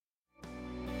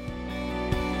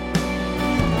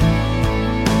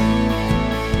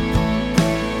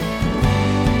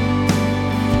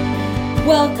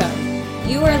Welcome.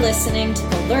 You are listening to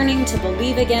the Learning to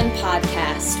Believe Again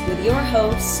podcast with your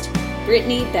host,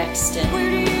 Brittany Bexton. Where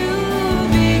do you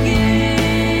begin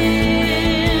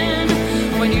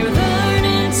when you're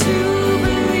learning to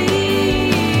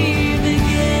believe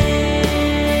again?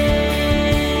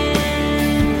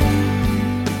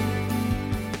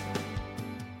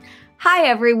 Hi,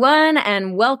 everyone,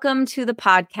 and welcome to the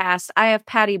podcast. I have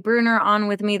Pattie Brunner on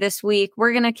with me this week.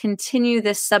 We're going to continue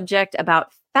this subject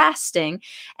about fasting,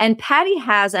 and Pattie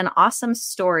has an awesome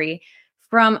story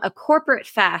from a corporate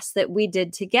fast that we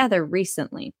did together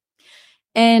recently.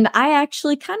 And I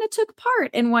actually kind of took part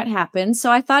in what happened,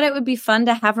 so I thought it would be fun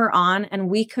to have her on and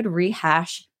we could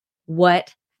rehash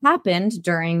what happened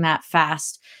during that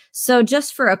fast. So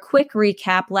just for a quick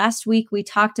recap, last week we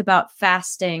talked about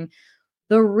fasting,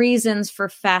 the reasons for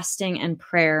fasting and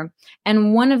prayer.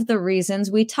 And one of the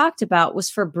reasons we talked about was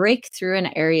for breakthrough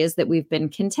in areas that we've been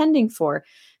contending for.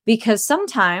 Because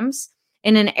sometimes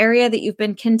in an area that you've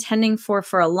been contending for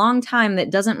a long time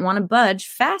that doesn't want to budge,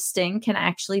 fasting can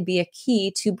actually be a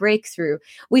key to breakthrough.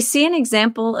 We see an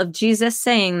example of Jesus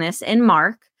saying this in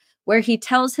Mark, where he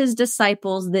tells his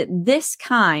disciples that this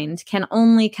kind can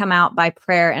only come out by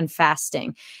prayer and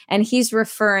fasting. And he's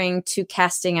referring to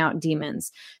casting out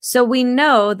demons. So we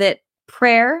know that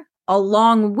prayer,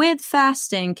 along with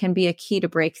fasting, can be a key to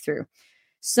breakthrough.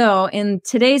 So in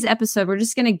today's episode, we're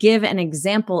just going to give an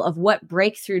example of what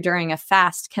breakthrough during a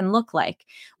fast can look like.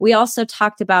 We also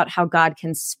talked about how God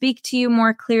can speak to you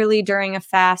more clearly during a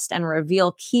fast and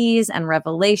reveal keys and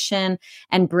revelation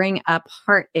and bring up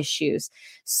heart issues.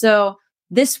 So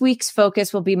this week's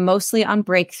focus will be mostly on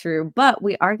breakthrough, but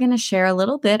we are going to share a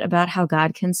little bit about how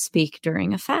God can speak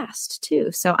during a fast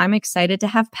too. So I'm excited to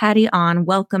have Pattie on.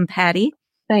 Welcome, Pattie.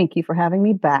 Thank you for having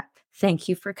me back. Thank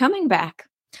you for coming back.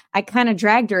 I kind of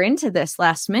dragged her into this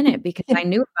last minute because I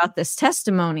knew about this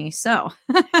testimony. So,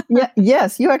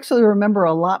 yes, you actually remember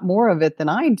a lot more of it than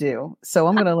I do. So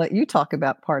I'm going to let you talk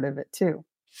about part of it too.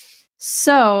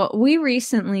 So we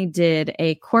recently did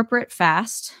a corporate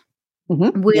fast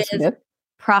with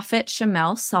Prophet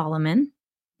Shamel Solomon.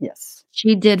 Yes.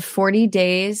 She did 40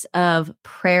 days of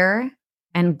prayer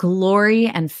and glory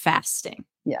and fasting.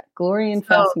 Yeah, glory and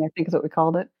fasting, I think is what we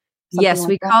called it. Yes,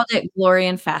 we called it glory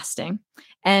and fasting.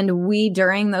 And we,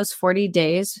 during those 40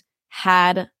 days,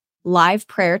 had live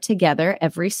prayer together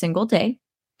every single day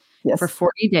for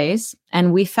 40 days.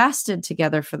 And we fasted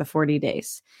together for the 40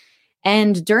 days.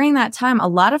 And during that time, a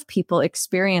lot of people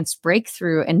experienced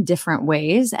breakthrough in different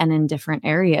ways and in different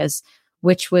areas,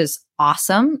 which was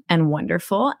awesome and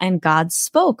wonderful. And God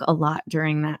spoke a lot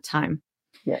during that time.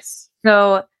 Yes.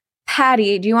 So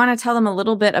Pattie, do you want to tell them a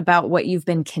little bit about what you've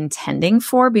been contending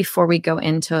for before we go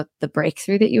into the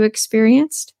breakthrough that you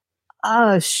experienced?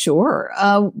 Sure.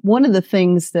 One of the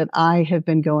things that I have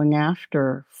been going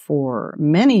after for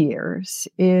many years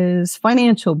is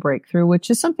financial breakthrough, which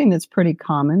is something that's pretty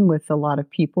common with a lot of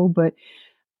people. But,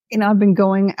 I've been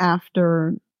going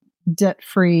after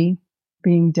debt-free,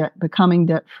 becoming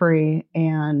debt-free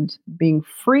and being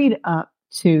freed up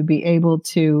to be able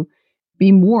to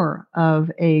be more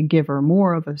of a giver,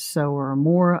 more of a sower,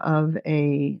 more of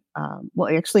a,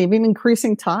 even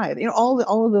increasing tithe, all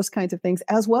of those kinds of things,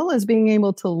 as well as being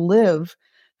able to live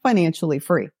financially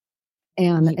free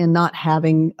and not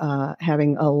having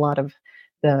a lot of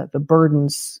the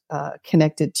burdens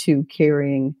connected to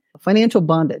carrying financial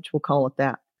bondage, we'll call it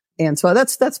that. And so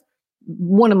that's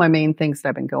one of my main things that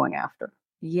I've been going after.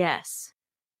 Yes.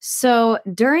 So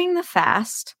during the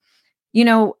fast,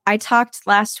 I talked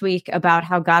last week about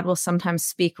how God will sometimes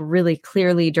speak really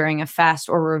clearly during a fast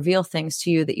or reveal things to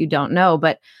you that you don't know.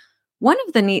 But one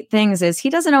of the neat things is he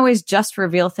doesn't always just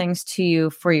reveal things to you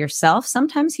for yourself.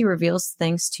 Sometimes he reveals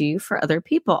things to you for other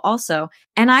people also.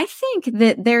 And I think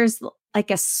that there's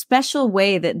like a special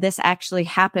way that this actually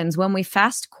happens when we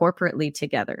fast corporately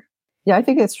together. Yeah, I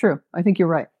think that's true. I think you're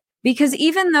right. Because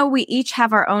even though we each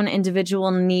have our own individual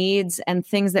needs and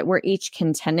things that we're each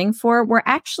contending for, we're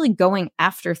actually going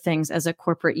after things as a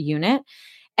corporate unit.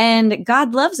 And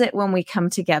God loves it when we come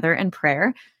together in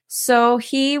prayer. So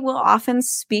he will often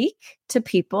speak to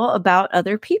people about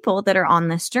other people that are on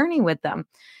this journey with them.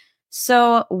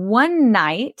 So one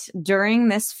night during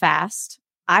this fast,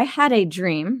 I had a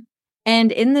dream.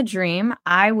 And in the dream,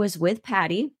 I was with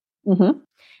Pattie. Mm-hmm.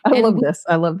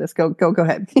 I love this. Go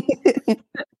ahead.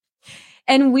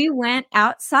 And we went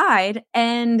outside,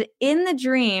 and in the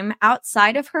dream,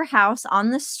 outside of her house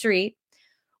on the street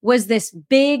was this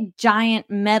big, giant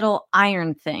metal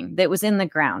iron thing that was in the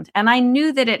ground. And I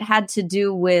knew that it had to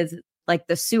do with like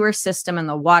the sewer system and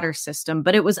the water system,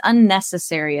 but it was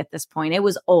unnecessary at this point. It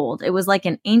was old. It was like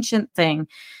an ancient thing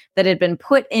that had been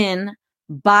put in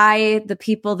by the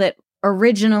people that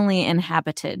originally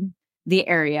inhabited the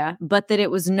area, but that it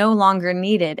was no longer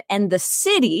needed. And the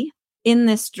city in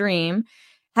this dream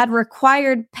had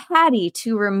required Pattie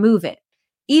to remove it.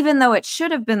 Even though it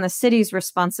should have been the city's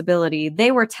responsibility,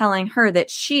 they were telling her that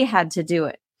she had to do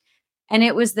it. And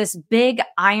it was this big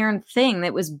iron thing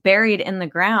that was buried in the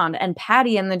ground. And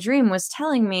Pattie in the dream was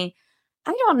telling me,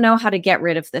 I don't know how to get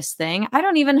rid of this thing. I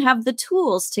don't even have the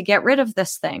tools to get rid of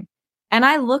this thing. And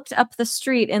I looked up the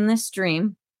street in this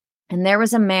dream, and there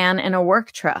was a man in a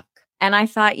work truck. And I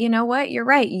thought, you know what? You're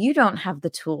right. You don't have the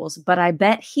tools, but I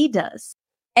bet he does.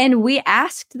 And we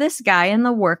asked this guy in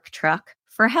the work truck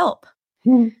for help.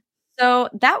 So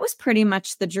that was pretty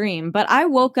much the dream. But I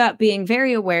woke up being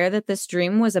very aware that this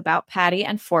dream was about Pattie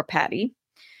and for Pattie.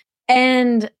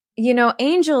 And, you know,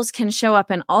 angels can show up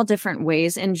in all different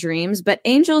ways in dreams, but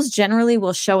angels generally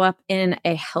will show up in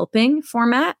a helping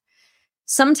format.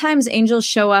 Sometimes angels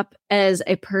show up as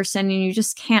a person and you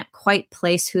just can't quite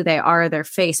place who they are or their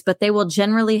face, but they will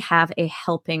generally have a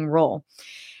helping role.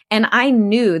 And I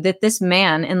knew that this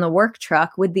man in the work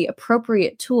truck with the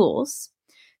appropriate tools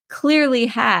clearly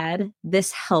had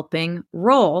this helping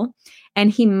role,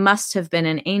 and he must have been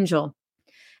an angel.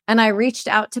 And I reached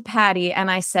out to Pattie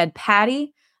and I said,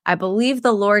 Pattie, I believe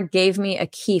the Lord gave me a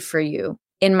key for you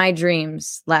in my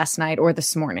dreams last night or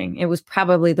this morning. It was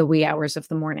probably the wee hours of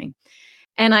the morning.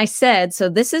 And I said, so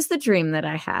this is the dream that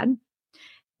I had.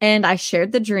 And I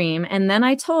shared the dream. And then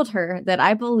I told her that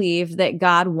I believed that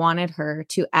God wanted her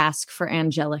to ask for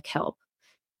angelic help.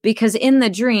 Because in the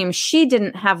dream, she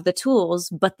didn't have the tools,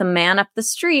 but the man up the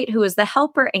street, who was the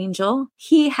helper angel,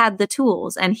 he had the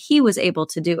tools and he was able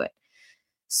to do it.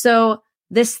 So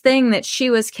this thing that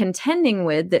she was contending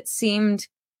with that seemed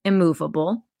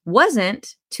immovable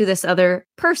wasn't to this other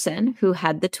person who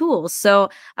had the tools. So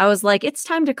I was like, it's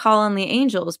time to call on the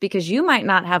angels because you might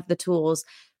not have the tools,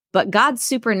 but God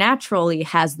supernaturally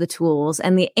has the tools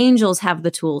and the angels have the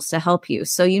tools to help you.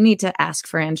 So you need to ask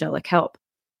for angelic help.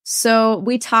 So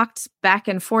we talked back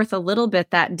and forth a little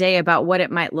bit that day about what it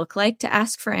might look like to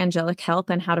ask for angelic help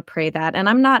and how to pray that. And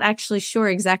I'm not actually sure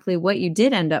exactly what you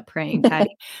did end up praying,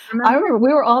 Pattie. I remember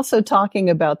we were also talking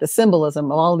about the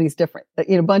symbolism of all these different,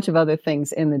 a bunch of other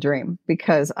things in the dream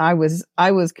because I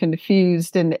was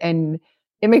confused and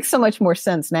it makes so much more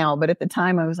sense now. But at the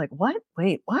time I was like, what?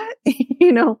 Wait, what?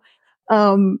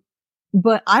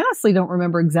 But I honestly don't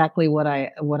remember exactly what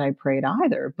I prayed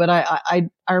either. But I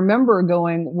remember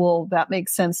going, well, that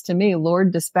makes sense to me.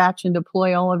 Lord, dispatch and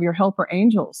deploy all of your helper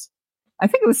angels. I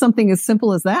think it was something as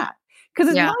simple as that because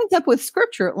it lines up with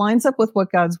scripture. It lines up with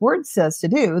what God's word says to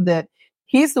do, that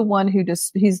he's the one who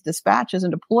he dispatches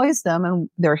and deploys them. And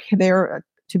they're there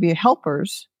to be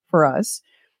helpers for us.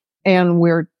 And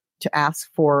we're to ask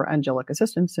for angelic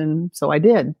assistance. And so I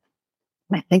did.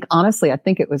 I think, honestly,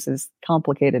 it was as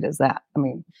complicated as that. I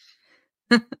mean,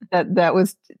 that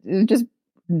was, it just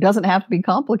doesn't have to be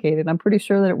complicated. I'm pretty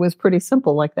sure that it was pretty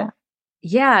simple like that.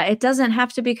 Yeah, it doesn't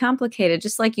have to be complicated.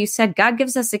 Just like you said, God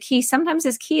gives us a key. Sometimes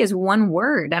his key is one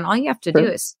word and all you have to do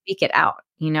is speak it out.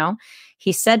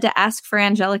 He said to ask for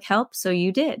angelic help. So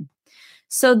you did.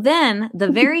 So then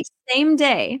the very same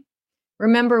day,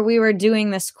 remember we were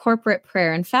doing this corporate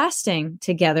prayer and fasting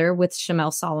together with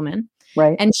Shamel Solomon.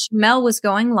 Right. And Shamel was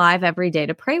going live every day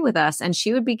to pray with us, and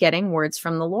she would be getting words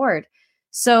from the Lord.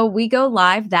 So we go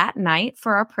live that night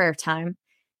for our prayer time.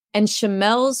 And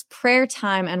Shamel's prayer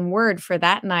time and word for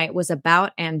that night was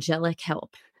about angelic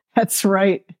help. That's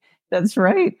right. That's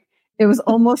right. It was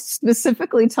almost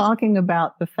specifically talking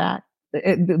about the fact,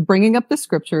 bringing up the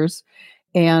scriptures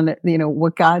and,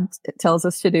 what God tells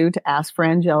us to do to ask for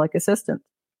angelic assistance.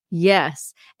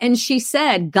 Yes. And she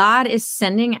said, God is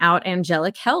sending out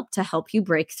angelic help to help you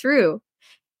break through.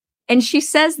 And she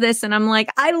says this, and I'm like,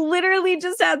 I literally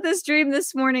just had this dream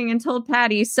this morning and told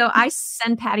Pattie. So I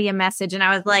sent Pattie a message and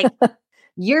I was like,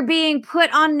 you're being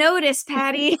put on notice,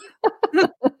 Pattie.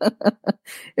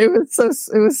 It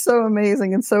was so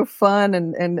amazing and so fun.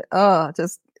 And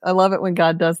I love it when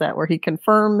God does that, where he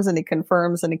confirms and he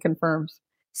confirms and he confirms.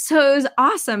 So it was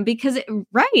awesome because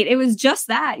it was just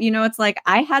that, it's like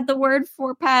I had the word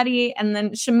for Pattie and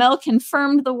then Shamel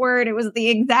confirmed the word. It was the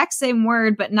exact same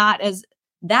word, but not as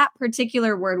that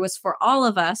particular word was for all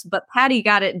of us, but Pattie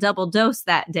got it double dose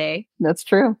that day. That's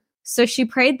true. So she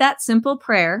prayed that simple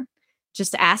prayer,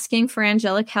 just asking for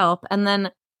angelic help. And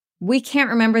then we can't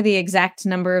remember the exact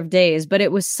number of days, but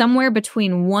it was somewhere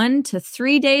between 1 to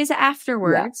 3 days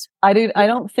afterwards. Yeah. I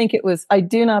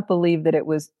do not believe it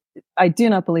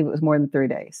was more than 3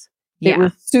 days. It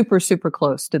was super, super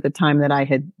close to the time that I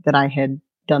had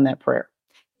done that prayer.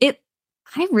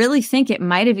 I really think it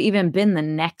might have even been the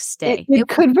next day. It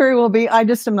could very well be. I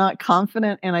just am not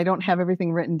confident, and I don't have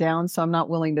everything written down, so I'm not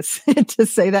willing to to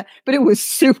say that. But it was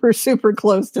super, super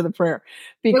close to the prayer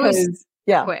because,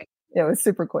 yeah, quick. it was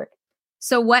super quick.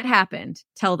 So what happened?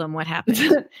 Tell them what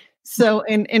happened. So,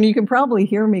 and you can probably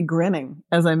hear me grinning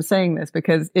as I'm saying this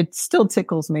because it still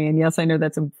tickles me. And yes, I know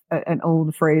that's an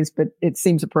old phrase, but it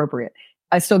seems appropriate.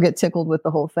 I still get tickled with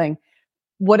the whole thing.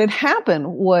 What had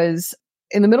happened was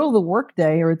in the middle of the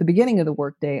workday or at the beginning of the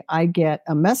workday, I get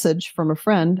a message from a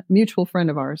friend, a mutual friend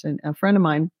of ours, and a friend of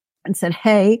mine, and said,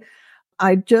 "Hey,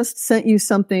 I just sent you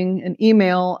something, an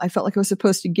email. I felt like I was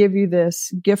supposed to give you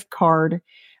this gift card,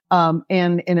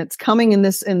 and it's coming in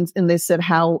this." And they said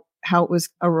how it was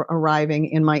arriving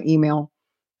in my email,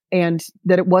 and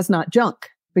that it was not junk.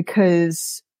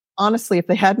 Because honestly, if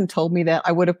they hadn't told me that,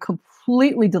 I would have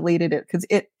completely deleted it because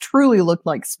it truly looked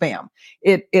like spam.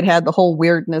 It had the whole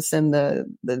weirdness and the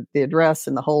address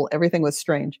and the whole everything was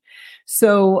strange.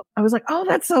 So I was like, "Oh,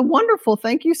 that's so wonderful!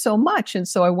 Thank you so much." And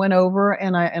so I went over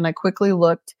and I quickly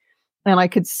looked, and I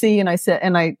could see, and I said,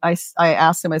 and I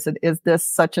asked them, I said, "Is this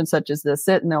such and such? Is this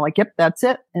it?" And they're like, "Yep, that's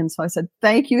it." And so I said,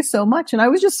 "Thank you so much." And I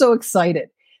was just so excited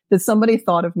that somebody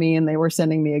thought of me and they were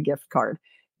sending me a gift card.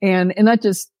 And that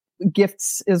just,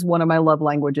 gifts is one of my love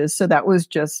languages. So that was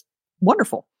just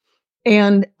wonderful.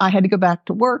 And I had to go back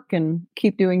to work and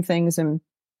keep doing things and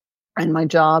my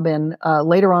job. And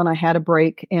later on, I had a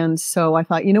break. And so I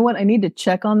thought, you know what? I need to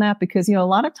check on that because, a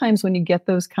lot of times when you get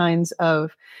those kinds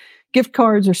of gift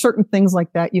cards or certain things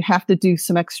like that, you have to do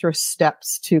some extra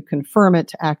steps to confirm it,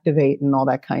 to activate and all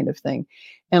that kind of thing.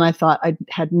 And I thought I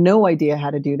had no idea how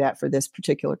to do that for this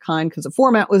particular kind because the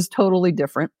format was totally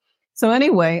different. So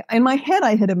anyway, in my head,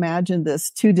 I had imagined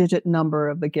this 2-digit number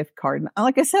of the gift card. And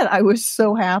like I said, I was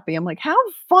so happy. I'm like, how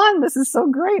fun. This is so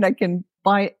great. I can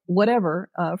buy whatever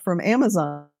from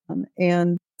Amazon.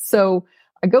 And so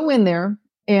I go in there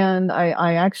and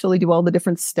I actually do all the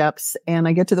different steps. And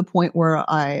I get to the point where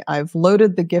I've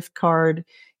loaded the gift card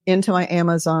into my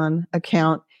Amazon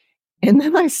account. And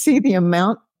then I see the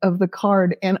amount of the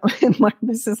card, and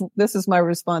this is my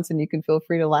response, and you can feel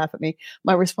free to laugh at me.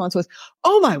 My response was,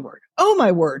 "Oh my word! Oh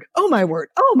my word! Oh my word!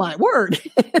 Oh my word!"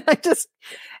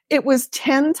 It was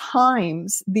 10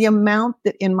 times the amount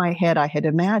that in my head I had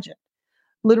imagined.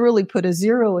 Literally put a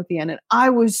 0 at the end, and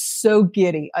I was so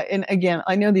giddy. And again,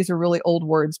 I know these are really old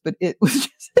words, but it was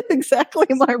just exactly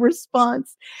my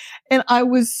response. And I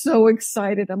was so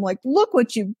excited. I'm like, "Look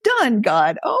what you've done,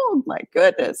 God. Oh my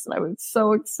goodness." And I was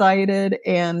so excited.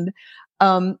 And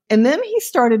then he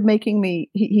started making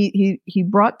me, he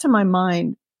brought to my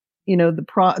mind,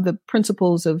 the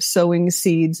principles of sowing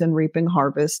seeds and reaping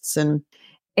harvests.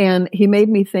 And he made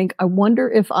me think, I wonder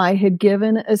if I had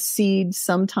given a seed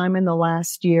sometime in the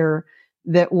last year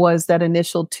that was that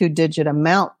initial 2-digit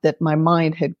amount that my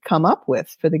mind had come up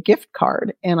with for the gift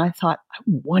card. And I thought, I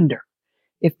wonder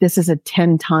if this is a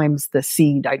 10 times the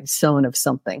seed I'd sown of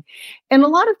something. And a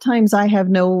lot of times I have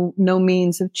no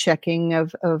means of checking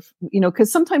of,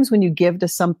 because sometimes when you give to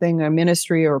something, a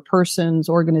ministry or a person's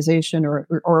organization or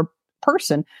a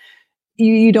person,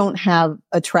 you don't have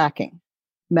a tracking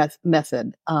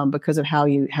method because of how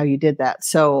you did that.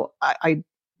 So I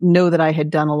know that I had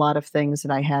done a lot of things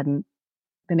that I hadn't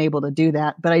been able to do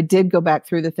that, but I did go back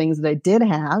through the things that I did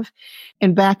have.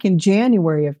 And back in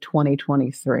January of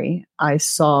 2023, I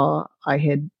saw I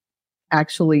had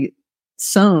actually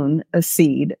sown a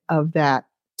seed of that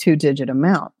 2-digit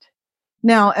amount.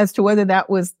 Now, as to whether that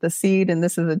was the seed and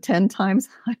this is a 10 times,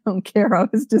 I don't care. I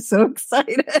was just so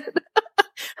excited.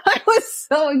 I was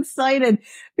so excited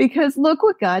because look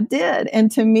what God did. And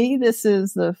to me, this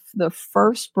is the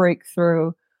first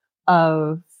breakthrough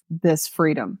of this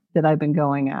freedom that I've been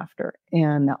going after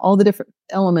and all the different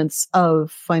elements of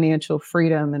financial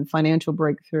freedom and financial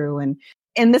breakthrough.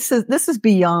 And this is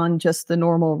beyond just the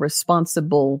normal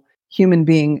responsible human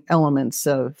being elements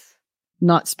of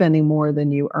not spending more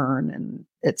than you earn and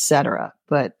et cetera.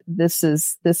 But this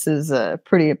is a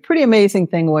pretty amazing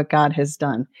thing what God has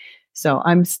done. So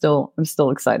I'm still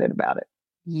excited about it.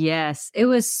 Yes, it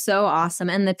was so awesome.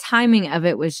 And the timing of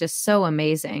it was just so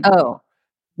amazing. Oh,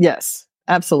 yes,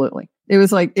 absolutely. It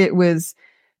was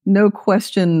no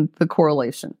question the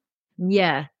correlation.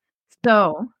 Yeah.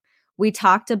 So we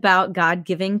talked about God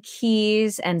giving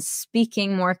keys and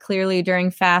speaking more clearly during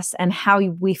fast and how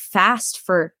we fast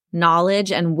for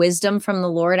knowledge and wisdom from the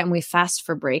Lord and we fast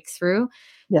for breakthrough.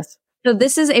 Yes. So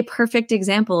this is a perfect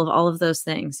example of all of those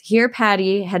things. Here,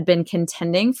 Pattie had been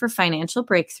contending for financial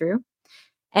breakthrough.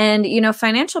 And,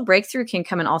 financial breakthrough can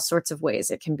come in all sorts of ways.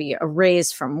 It can be a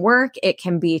raise from work. It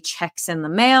can be checks in the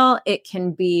mail. It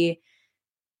can be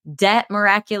debt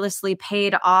miraculously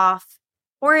paid off,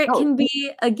 or it can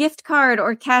be a gift card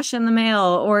or cash in the mail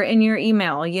or in your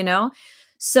email, you know?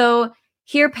 So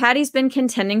here, Pattie's been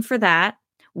contending for that.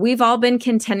 We've all been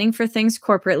contending for things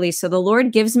corporately. So the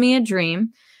Lord gives me a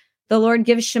dream. The Lord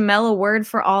gives Shamel a word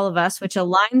for all of us, which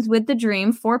aligns with the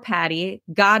dream for Pattie.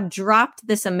 God dropped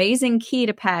this amazing key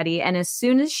to Pattie. And as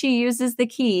soon as she uses the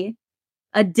key,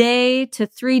 a day to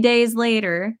 3 days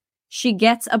later, she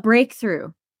gets a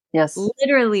breakthrough. Yes.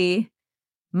 Literally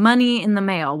money in the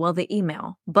mail. Well, the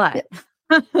email, but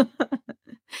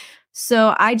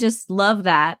so I just love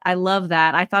that. I love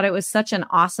that. I thought it was such an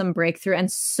awesome breakthrough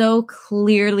and so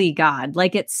clearly God,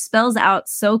 like it spells out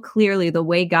so clearly the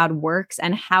way God works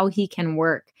and how he can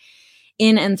work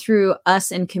in and through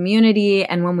us in community.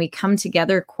 And when we come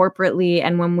together corporately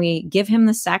and when we give him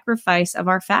the sacrifice of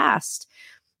our fast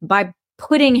by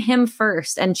putting him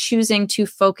first and choosing to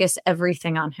focus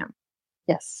everything on him.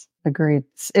 Yes, agreed.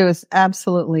 It was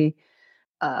absolutely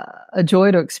a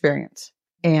joy to experience,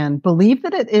 and believe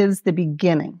that it is the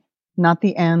beginning, not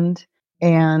the end.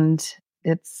 And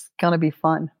it's going to be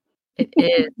fun. It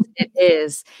is. It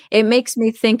is. It makes me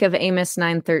think of Amos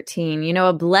 9:13. You know,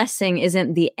 a blessing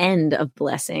isn't the end of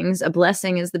blessings. A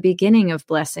blessing is the beginning of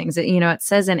blessings. You know, it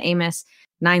says in Amos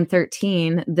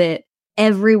 9:13 that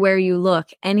everywhere you look,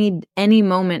 any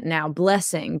moment now,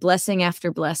 blessing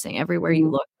after blessing, everywhere you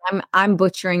look. I'm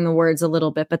butchering the words a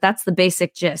little bit, but that's the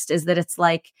basic gist, is that it's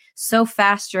like so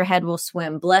fast your head will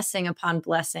swim, blessing upon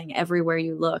blessing everywhere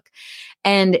you look.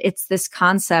 And it's this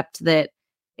concept that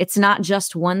it's not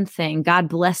just one thing. God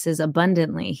blesses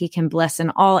abundantly. He can bless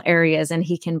in all areas, and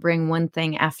he can bring one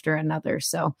thing after another.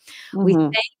 So we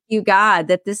thank you, God,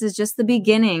 that this is just the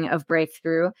beginning of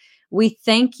breakthrough. We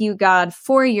thank you, God,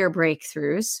 for your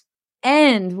breakthroughs.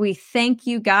 And we thank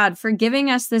you, God, for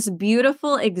giving us this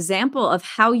beautiful example of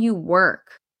how you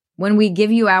work when we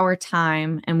give you our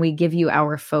time and we give you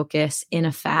our focus in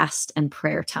a fast and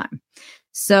prayer time.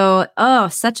 So,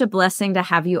 such a blessing to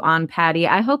have you on, Pattie.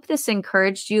 I hope this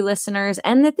encouraged you, listeners,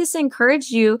 and that this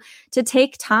encouraged you to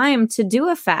take time to do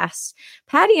a fast.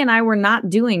 Pattie and I were not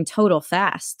doing total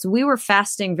fasts. We were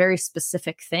fasting very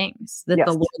specific things that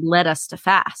the Lord led us to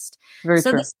fast. Very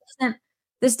so true.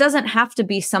 This doesn't have to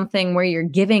be something where you're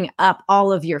giving up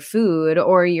all of your food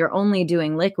or you're only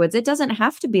doing liquids. It doesn't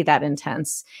have to be that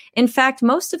intense. In fact,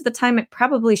 most of the time it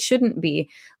probably shouldn't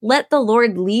be. Let the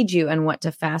Lord lead you in what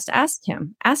to fast. Ask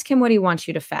him what he wants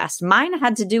you to fast. Mine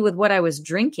had to do with what I was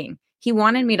drinking. He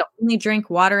wanted me to only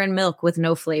drink water and milk with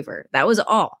no flavor. That was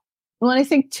all. Well, and I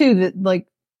think too that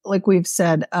like we've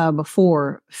said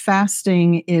before,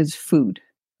 fasting is food.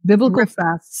 Biblical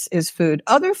fasts is food.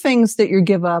 Other things that you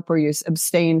give up or you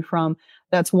abstain from,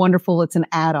 that's wonderful. It's an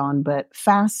add-on, but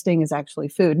fasting is actually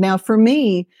food. Now, for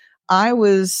me, I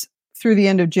was through the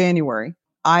end of January.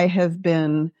 I have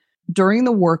been, during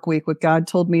the work week, what God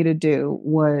told me to do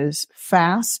was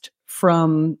fast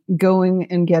from going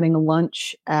and getting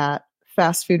lunch at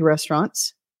fast food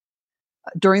restaurants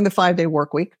during the 5-day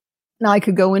work week. Now, I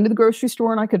could go into the grocery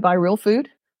store and I could buy real food.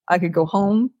 I could go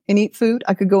home and eat food.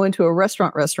 I could go into a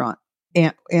restaurant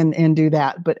and do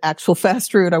that. But actual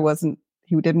fast food,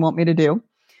 he didn't want me to do.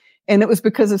 And it was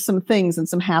because of some things and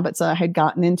some habits I had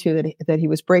gotten into that he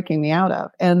was breaking me out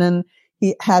of. And then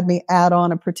he had me add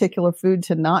on a particular food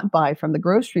to not buy from the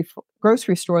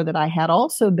grocery store that I had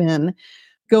also been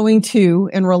going to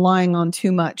and relying on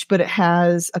too much, but it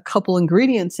has a couple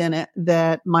ingredients in it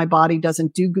that my body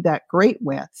doesn't do that great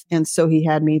with. And so he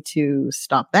had me to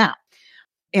stop that.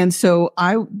 And so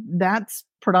that's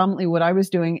predominantly what I was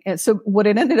doing. And so what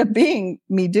it ended up being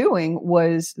me doing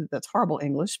was, that's horrible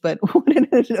English, but what it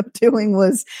ended up doing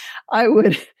was I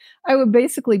would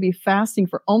basically be fasting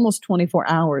for almost 24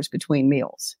 hours between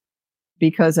meals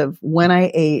because of when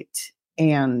I ate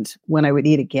and when I would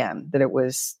eat again, that it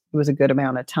was a good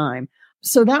amount of time.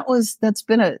 So it's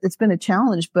been a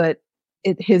challenge, but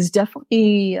it has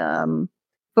definitely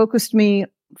focused me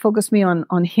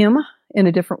on him in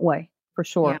a different way. For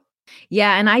sure.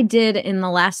 Yeah. And I did in the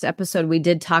last episode, we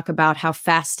did talk about how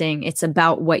fasting, it's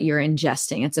about what you're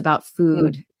ingesting. It's about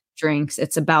food, drinks.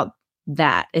 It's about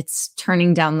that. It's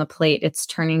turning down the plate. It's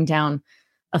turning down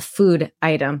a food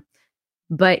item.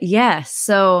 But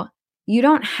so you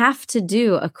don't have to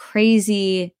do a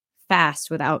crazy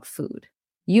fast without food.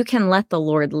 You can let the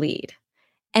Lord lead.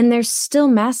 And there's still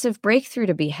massive breakthrough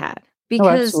to be had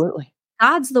because absolutely.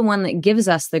 God's the one that gives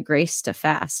us the grace to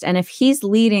fast. And if he's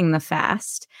leading the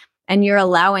fast and you're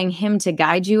allowing him to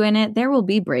guide you in it, there will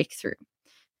be breakthrough.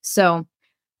 So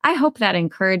I hope that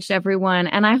encouraged everyone.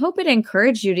 And I hope it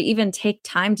encouraged you to even take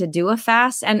time to do a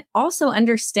fast and also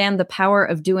understand the power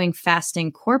of doing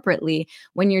fasting corporately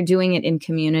when you're doing it in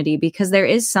community, because there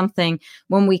is something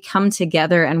when we come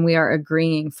together and we are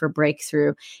agreeing for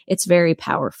breakthrough. It's very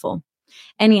powerful.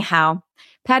 Anyhow,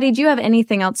 Pattie, do you have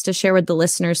anything else to share with the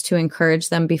listeners to encourage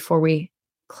them before we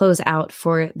close out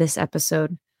for this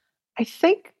episode? I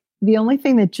think the only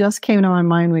thing that just came to my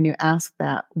mind when you asked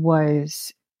that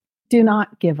was, do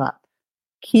not give up.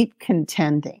 Keep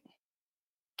contending.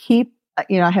 I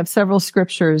have several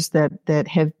scriptures that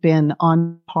have been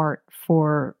on part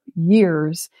for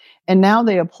years, and now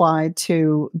they apply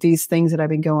to these things that I've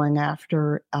been going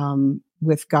after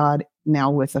with God, now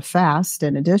with a fast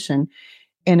in addition.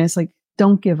 And it's like,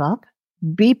 don't give up.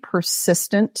 Be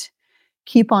persistent.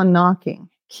 Keep on knocking.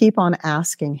 Keep on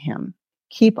asking him.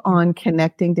 Keep on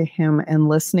connecting to him and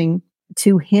listening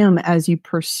to him as you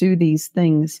pursue these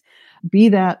things. Be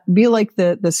like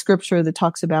the scripture that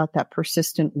talks about that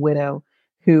persistent widow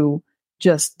who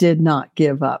just did not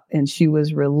give up, and she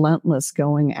was relentless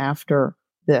going after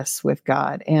this with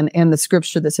God. And the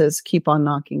scripture that says, keep on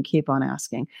knocking, keep on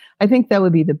asking. I think that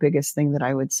would be the biggest thing that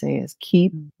I would say is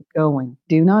keep going.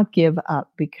 Do not give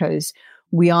up, because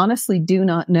we honestly do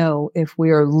not know if we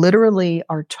are literally,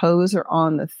 our toes are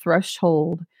on the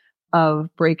threshold of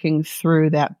breaking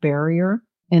through that barrier.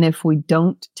 And if we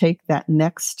don't take that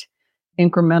next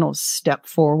incremental step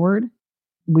forward,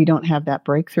 we don't have that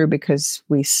breakthrough because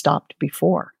we stopped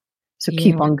before. So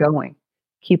keep on going,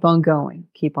 keep on going,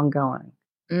 keep on going.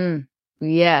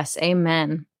 Yes.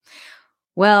 Amen.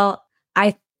 Well,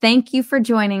 I thank you for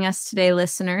joining us today,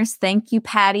 listeners. Thank you,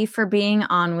 Pattie, for being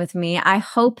on with me. I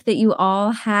hope that you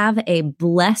all have a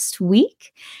blessed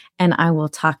week, and I will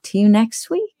talk to you next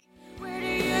week. Where do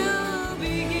you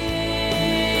begin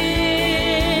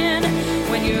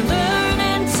when you're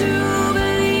learning to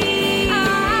believe?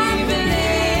 I believe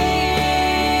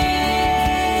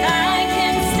I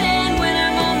can stand when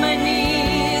I'm on my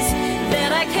knees,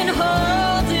 that I can hold